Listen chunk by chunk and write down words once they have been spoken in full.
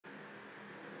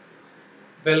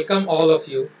Welcome all of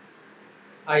you.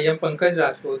 I am Pankaj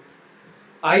Rajput.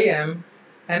 I am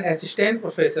an assistant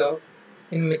professor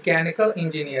in mechanical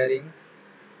engineering.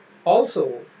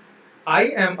 Also, I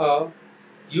am a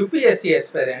UPSC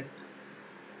aspirant.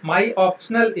 My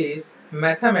optional is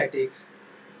mathematics.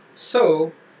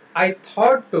 So, I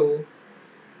thought to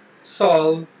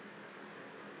solve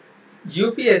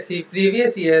UPSC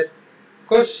previous year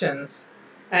questions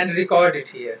and record it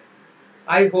here.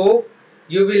 I hope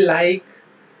you will like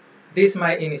this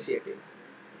my initiative.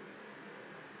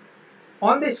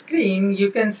 On the screen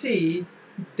you can see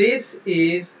this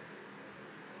is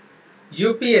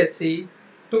UPSC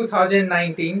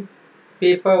 2019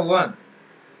 paper 1.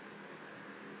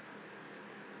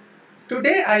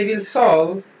 Today I will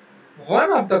solve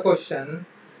one of the question.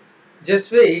 Just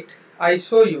wait, I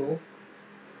show you.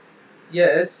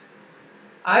 Yes,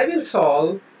 I will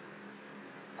solve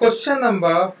question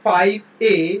number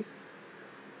 5A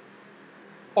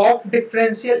of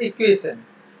differential equation.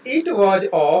 It was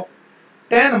of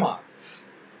 10 marks.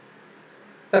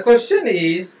 The question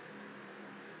is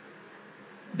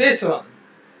this one.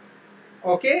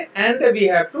 Okay, and we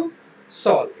have to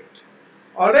solve it.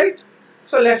 Alright,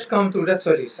 so let's come to the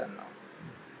solution now.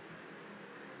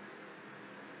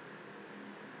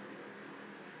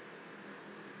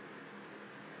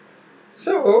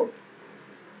 So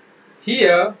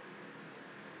here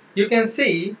you can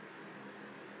see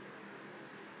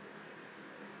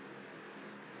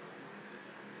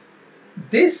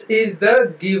this is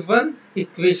the given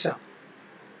equation.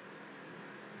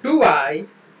 2y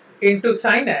into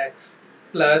sin x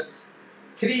plus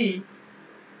 3y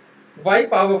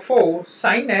power 4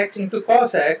 sin x into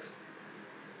cos x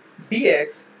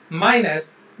dx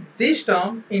minus this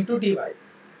term into dy.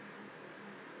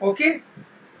 Okay,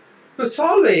 to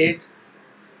solve it,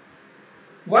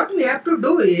 what we have to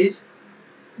do is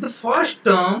the first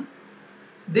term,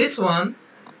 this one,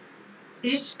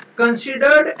 is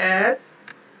considered as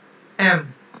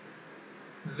m,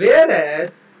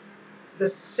 whereas the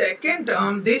second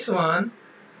term, this one,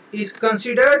 is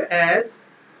considered as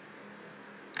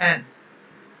n.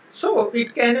 So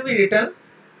it can be written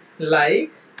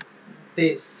like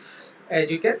this, as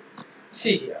you can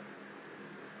see here.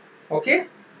 Okay,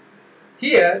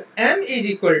 here m is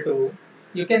equal to,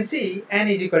 you can see n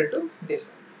is equal to this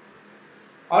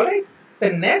one. Alright,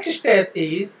 the next step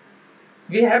is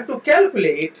we have to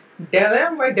calculate del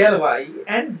m by del y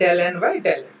and del n by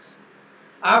del x.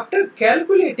 After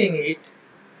calculating it,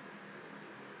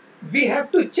 we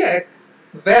have to check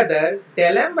whether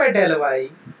del m by del y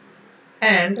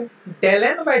and del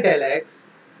n by del x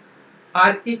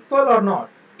are equal or not.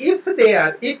 If they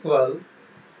are equal,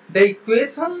 the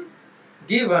equation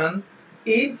given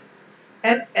is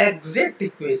an exact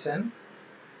equation,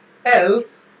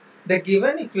 else the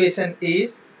given equation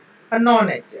is a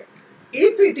non-exact.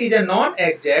 If it is a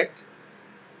non-exact,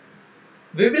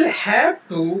 we will have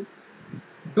to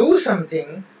do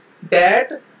something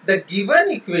that the given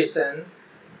equation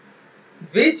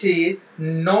which is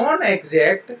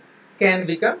non-exact can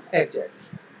become exact.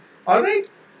 Alright,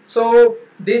 so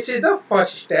this is the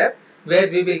first step where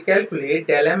we will calculate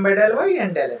del m by del y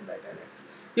and del n by del x.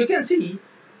 You can see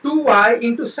 2y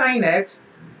into sin x.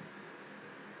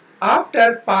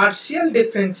 After partial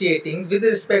differentiating with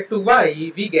respect to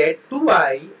y, we get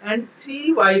 2y, and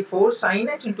 3y4 sin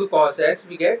x into cos x,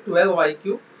 we get 12y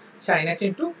cube sin x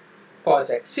into cos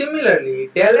x.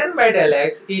 Similarly, del n by del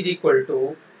x is equal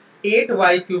to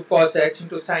 8y cube cos x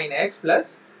into sin x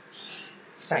plus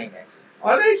sin x.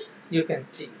 Alright, you can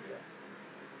see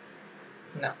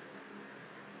here. Now,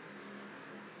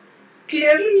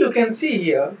 clearly you can see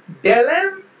here del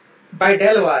m by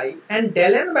del y and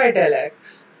del n by del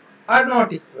x are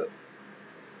not equal.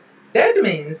 That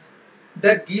means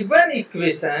the given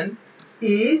equation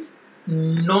is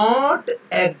not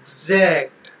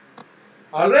exact.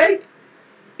 Alright,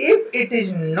 if it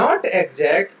is not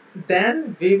exact,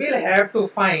 then we will have to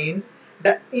find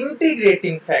the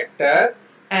integrating factor,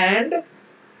 and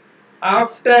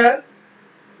after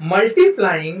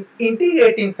multiplying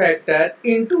integrating factor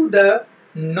into the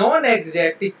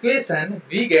non-exact equation,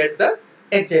 we get the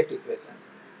exact equation.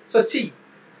 So see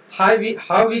how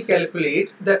we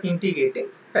calculate the integrating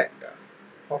factor.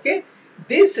 Okay,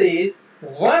 this is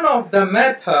one of the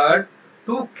method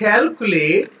to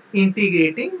calculate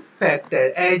integrating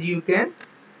factor, as you can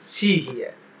see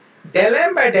here. Del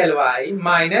m by del y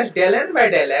minus del n by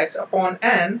del x upon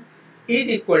n is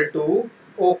equal to,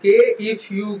 okay,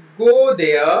 if you go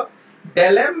there,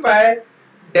 del m by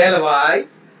del y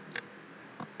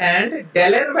and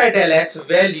del n by del x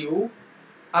value,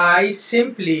 I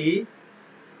simply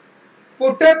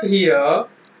put up here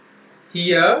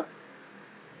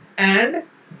and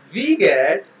we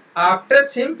get, after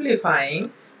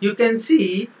simplifying, you can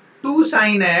see 2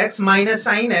 sin x minus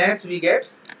sin x, we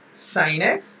get sin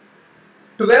x.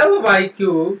 12y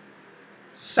cube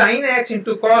sin x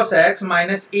into cos x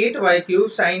minus 8y cube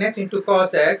sin x into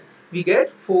cos x, we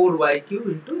get 4y cube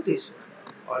into this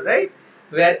one. Alright,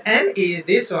 where n is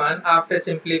this one. After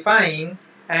simplifying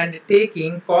and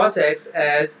taking cos x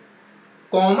as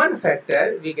common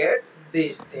factor, we get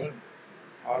this thing.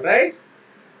 Alright.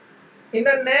 In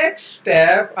the next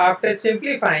step, after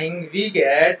simplifying, we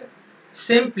get,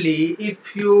 simply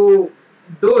if you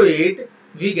do it,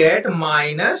 we get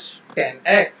minus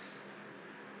 10x.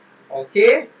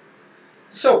 Okay.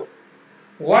 So,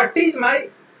 what is my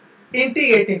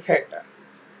integrating factor?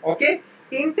 Okay.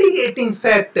 Integrating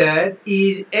factor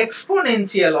is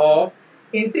exponential of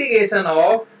integration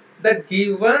of the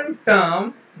given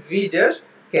term we just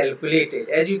calculated.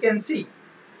 As you can see,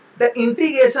 the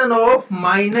integration of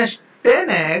minus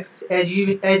 10x,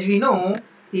 as we know,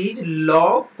 is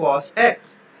log cos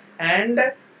x,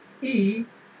 and e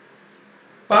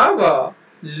power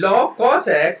log cos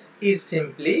x is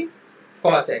simply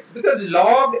cos x, because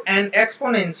log and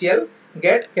exponential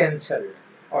get cancelled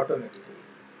automatically.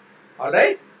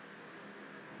 Alright,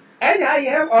 as I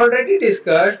have already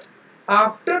discussed,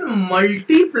 after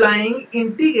multiplying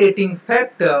integrating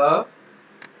factor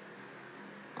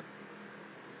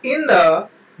in the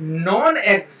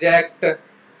non-exact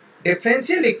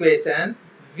differential equation,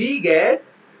 we get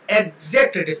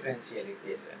exact differential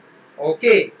equation.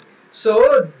 Okay,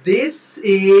 so this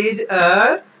is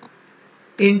a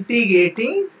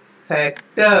integrating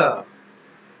factor.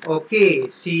 Okay,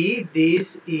 see,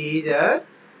 this is a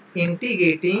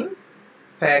integrating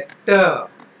factor.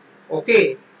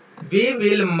 Okay, we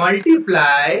will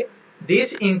multiply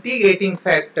this integrating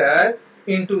factor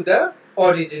into the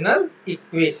original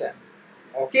equation.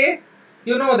 Okay,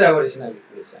 you know the original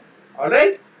equation.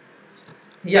 Alright,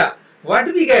 yeah, what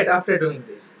do we get after doing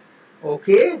this?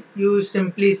 Okay, you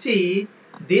simply see,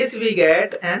 this we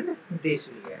get and this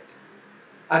we get.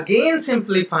 Again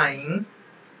simplifying,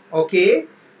 okay,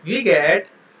 we get,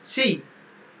 see,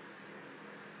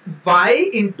 y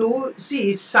into,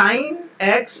 see, sin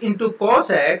x into cos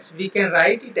x, we can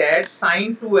write it as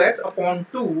sin 2x upon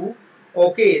 2.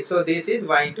 Okay, so this is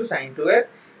y into sin 2x.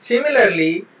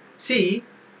 Similarly, see,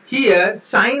 here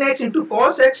sin x into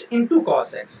cos x into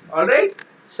cos x. Alright,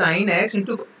 sin x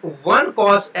into 1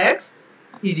 cos x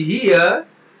is here,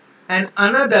 and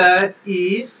another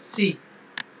is, see,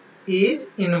 is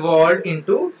involved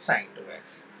into sin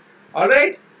 2x.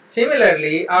 Alright,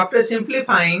 similarly, after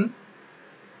simplifying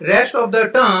rest of the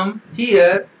term,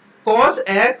 here cos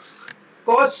x,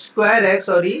 cos square x,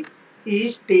 sorry,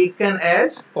 is taken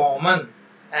as common,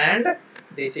 and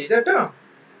this is a term.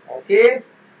 Okay,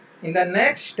 in the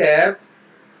next step,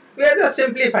 we are just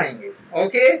simplifying it.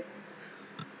 Okay,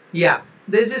 yeah,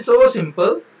 this is so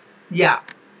simple. Yeah,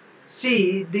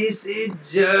 see, this is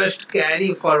just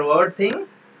carry forward thing.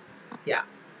 Yeah,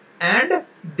 and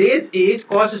this is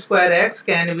cos square x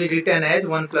can be written as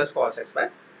 1 plus cos x by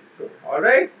 2.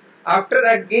 Alright, after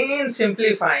again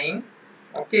simplifying,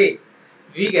 okay,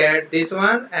 we get this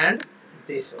one and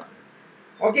this one.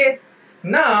 Okay,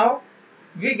 now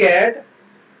we get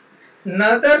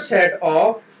another set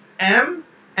of m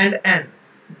and n.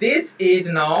 This is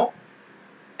now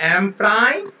m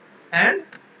prime and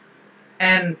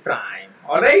n prime.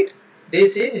 Alright,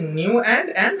 this is new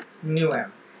and new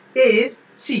m. Is,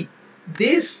 see,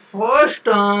 this first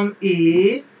term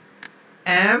is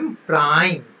m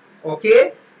prime.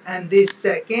 Okay, and this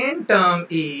second term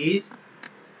is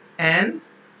n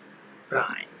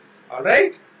prime.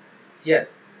 Alright,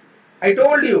 yes, I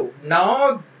told you,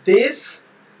 now this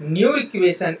new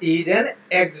equation is an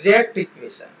exact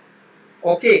equation.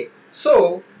 Okay,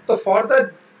 so for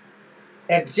the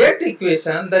exact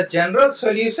equation, the general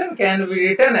solution can be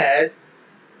written as,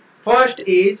 first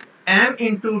is m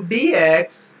into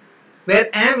dx, where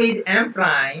m is m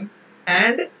prime,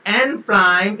 and n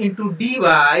prime into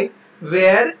dy,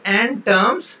 where n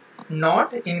terms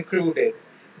not included.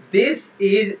 This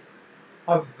is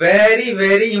a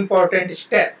very important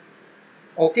step.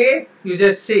 Okay, you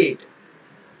just see it.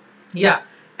 Yeah,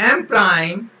 m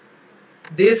prime,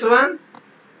 this one,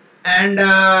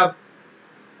 and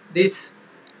this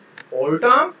whole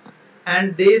term,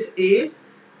 and this is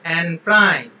n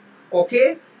prime.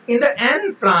 Okay, in the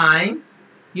n prime,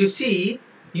 you see,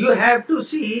 you have to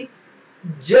see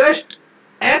just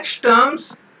x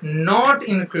terms not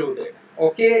included.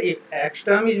 Okay, if x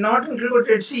term is not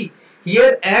included, see,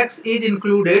 here x is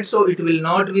included, so it will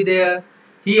not be there.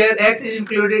 Here x is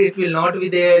included, it will not be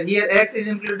there. Here x is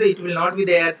included, it will not be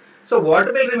there. So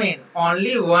what will remain?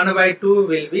 Only 1 by 2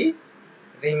 will be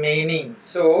remaining.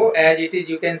 So as it is,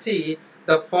 you can see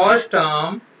the first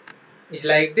term is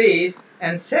like this,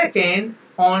 and second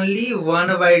only 1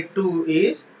 by 2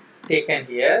 is taken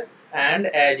here, and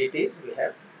as it is we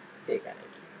have taken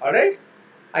it. Alright,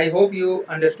 I hope you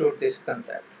understood this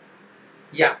concept.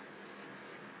 Yeah,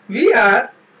 we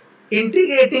are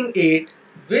integrating it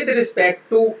with respect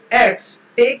to x,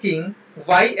 taking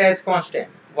y as constant.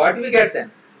 What we get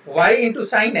then? Y into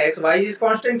sin x, y is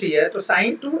constant here, so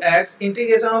sin 2x,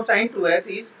 integration of sin 2x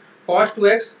is cos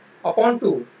 2x upon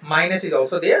 2, minus is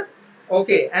also there.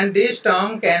 Okay, and this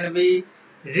term can be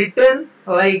written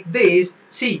like this.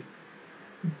 See,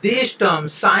 this term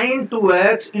sin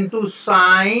 2x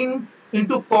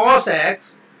into cos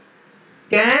x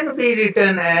can be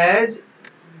written as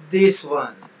this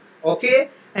one. Okay,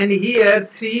 and here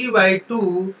 3 by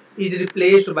 2 is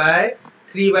replaced by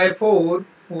 3 by 4.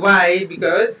 Why?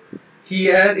 Because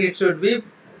here it should be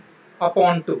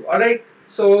upon 2. Alright,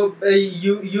 so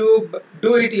you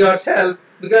do it yourself,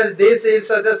 because this is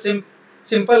such a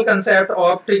simple concept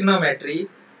of trigonometry.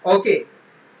 Okay,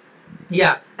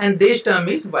 yeah, and this term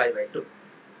is y by 2.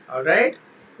 Alright,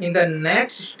 in the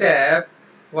next step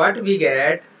what we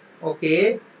get,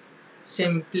 okay,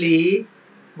 simply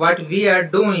what we are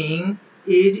doing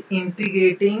is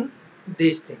integrating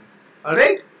this thing.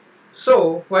 Alright,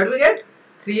 so what we get?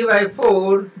 3 by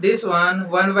 4 this one,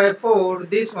 1 by 4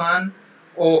 this one.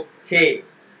 Okay,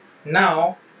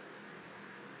 now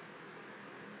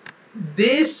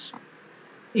this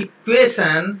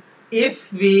equation,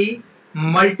 if we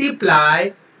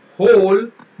multiply whole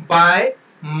by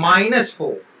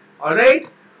 -4, alright,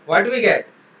 what we get?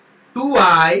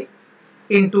 2i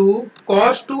into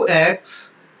cos 2x.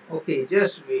 Okay,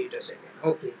 just wait a second.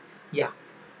 Okay, yeah,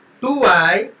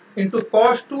 2i into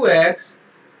cos 2x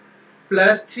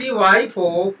plus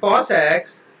 3y4 cos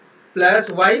x plus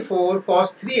y4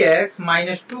 cos 3x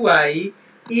minus 2i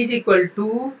is equal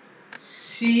to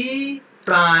c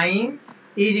prime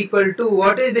is equal to,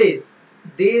 what is this?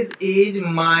 This is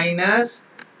minus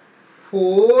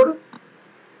 4c.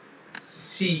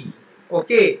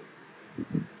 Okay,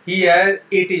 here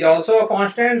it is also a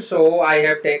constant, so I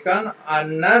have taken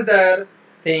another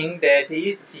thing, that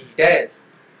is c dash.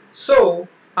 So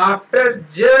after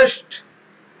just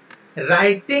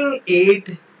writing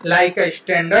it like a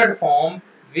standard form,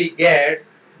 we get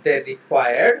the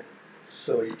required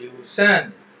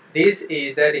solution. This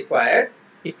is the required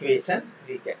equation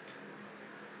we get.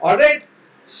 Alright,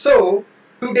 so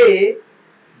today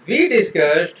we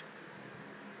discussed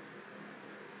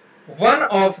one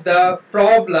of the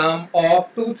problem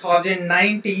of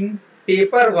 2019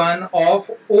 paper 1 of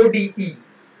ODE.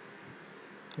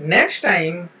 Next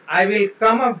time I will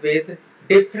come up with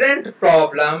different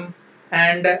problem,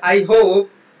 and I hope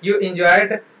you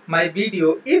enjoyed my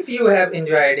video. If you have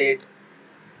enjoyed it,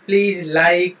 please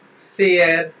like,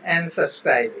 share and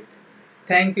subscribe it.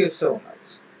 Thank you so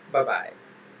much. Bye bye.